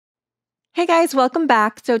Hey guys, welcome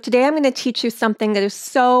back. So today I'm going to teach you something that is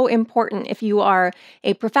so important if you are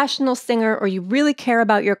a professional singer or you really care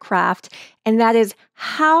about your craft, and that is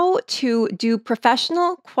how to do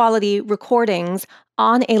professional quality recordings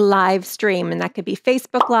on a live stream. And that could be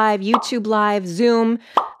Facebook Live, YouTube Live, Zoom.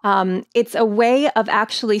 It's a way of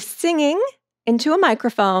actually singing into a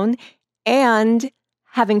microphone and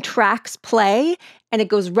having tracks play, and it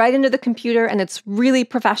goes right into the computer, and it's really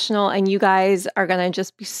professional, and you guys are going to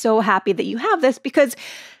just be so happy that you have this because,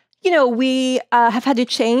 we have had to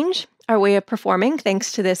change our way of performing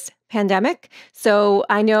thanks to this pandemic. So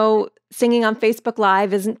I know singing on Facebook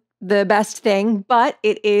Live isn't the best thing, but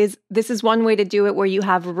this is one way to do it where you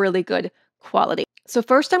have really good quality. So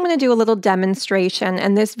first I'm going to do a little demonstration,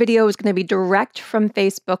 and this video is going to be direct from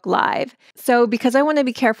Facebook Live. So because I want to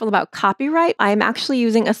be careful about copyright, I'm actually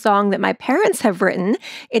using a song that my parents have written.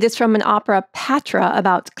 It is from an opera Patra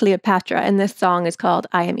about Cleopatra, and this song is called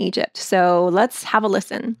I Am Egypt. So let's have a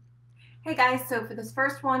listen. Hey guys, so for this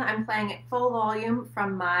first one, I'm playing at full volume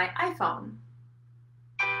from my iPhone.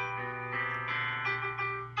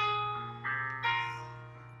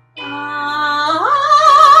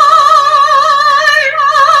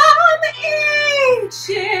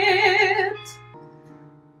 Egypt,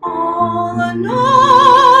 all alone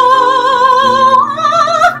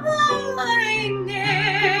my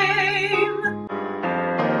name, and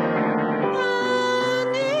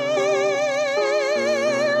anywhere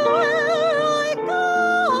I go,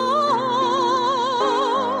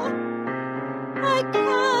 I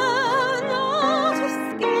cannot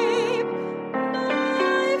escape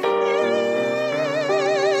my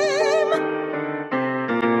fame.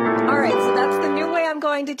 All right, so that's the new way I'm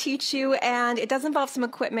going to teach you, and it does involve some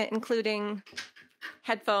equipment, including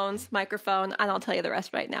headphones, microphone, and I'll tell you the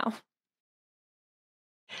rest right now.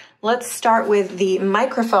 Let's start with the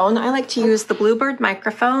microphone. I like to use the Bluebird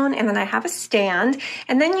microphone, and then I have a stand,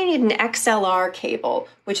 and then you need an XLR cable,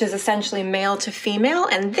 which is essentially male to female,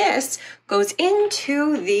 and this goes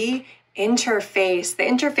into the interface. The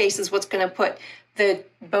interface is what's going to put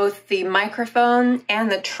both the microphone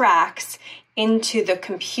and the tracks into the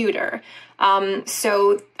computer.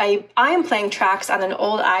 So I am playing tracks on an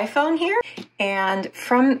old iPhone here, and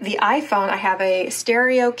from the iPhone I have a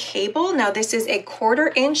stereo cable. Now this is a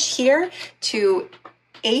 1/4 inch here to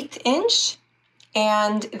 1/8 inch,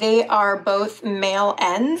 and they are both male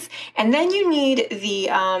ends. And then you need the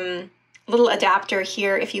little adapter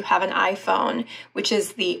here if you have an iPhone, which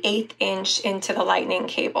is the 1/8 inch into the lightning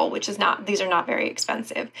cable, these are not very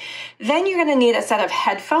expensive. Then you're gonna need a set of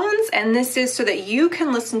headphones, and this is so that you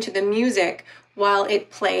can listen to the music while it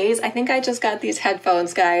plays. I think I just got these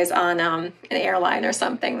headphones, guys, on an airline or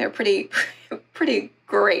something. They're pretty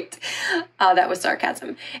great. That was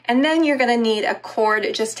sarcasm. And then you're gonna need a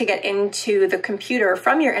cord just to get into the computer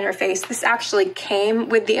from your interface. This actually came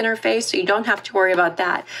with the interface, so you don't have to worry about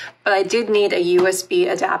that. But I did need a USB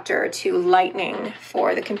adapter to Lightning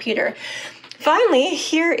for the computer. Finally,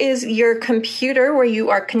 here is your computer where you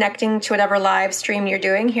are connecting to whatever live stream you're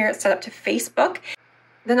doing. Here it's set up to Facebook.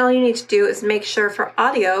 Then all you need to do is make sure for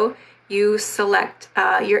audio, you select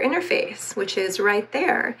your interface, which is right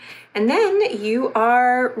there. And then you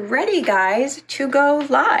are ready, guys, to go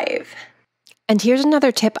live. And here's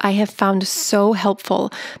another tip I have found so helpful.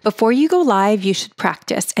 Before you go live, you should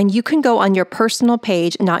practice, and you can go on your personal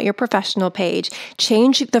page, not your professional page,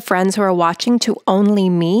 change the friends who are watching to only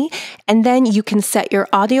me, and then you can set your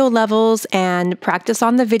audio levels and practice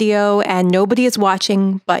on the video, and nobody is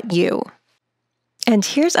watching but you. And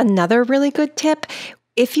here's another really good tip.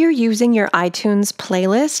 If you're using your iTunes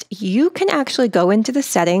playlist, you can actually go into the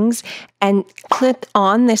settings and click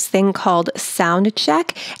on this thing called sound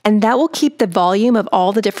check, and that will keep the volume of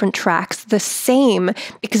all the different tracks the same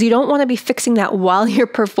because you don't want to be fixing that while you're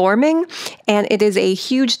performing, and it is a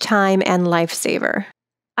huge time and lifesaver.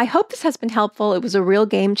 I hope this has been helpful. It was a real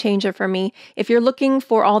game changer for me. If you're looking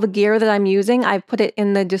for all the gear that I'm using, I've put it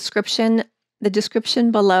in the description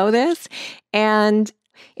below this. And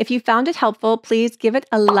if you found it helpful, please give it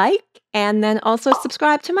a like and then also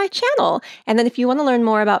subscribe to my channel. And then if you want to learn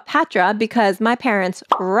more about Patra, because my parents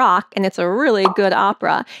rock and it's a really good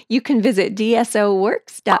opera, you can visit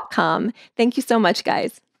dsoworks.com. Thank you so much,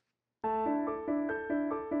 guys.